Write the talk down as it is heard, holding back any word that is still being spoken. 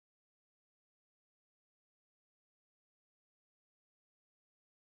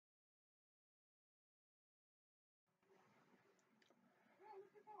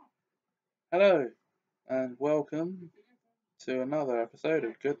Hello, and welcome to another episode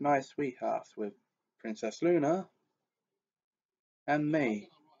of Good Night Sweethearts with Princess Luna and me.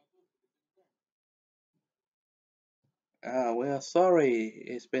 We are sorry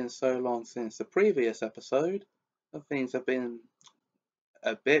it's been so long since the previous episode, but things have been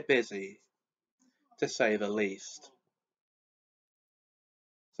a bit busy, to say the least.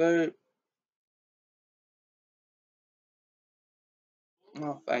 So,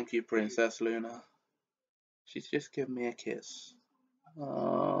 oh, thank you, Princess Luna. She's just given me a kiss.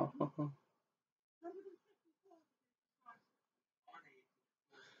 Oh.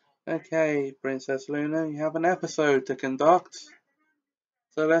 Okay, Princess Luna, you have an episode to conduct,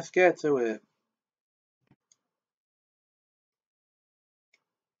 so let's get to it.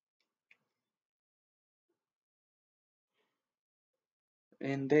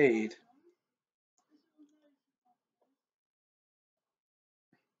 Indeed.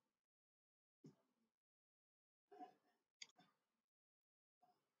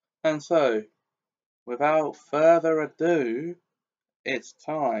 And so, without further ado, it's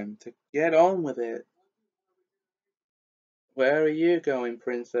time to get on with it. Where are you going,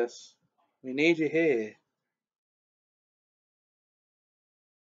 Princess? We need you here.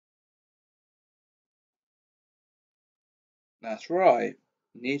 That's right.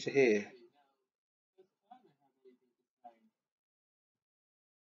 We need you here.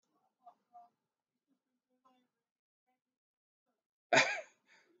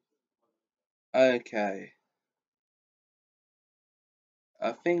 Okay.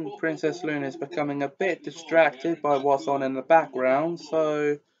 I think Princess Luna is becoming a bit distracted by what's on in the background,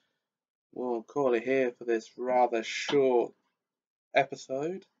 so we'll call it here for this rather short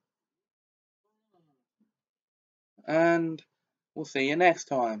episode. And we'll see you next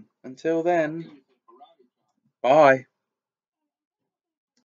time. Until then, bye.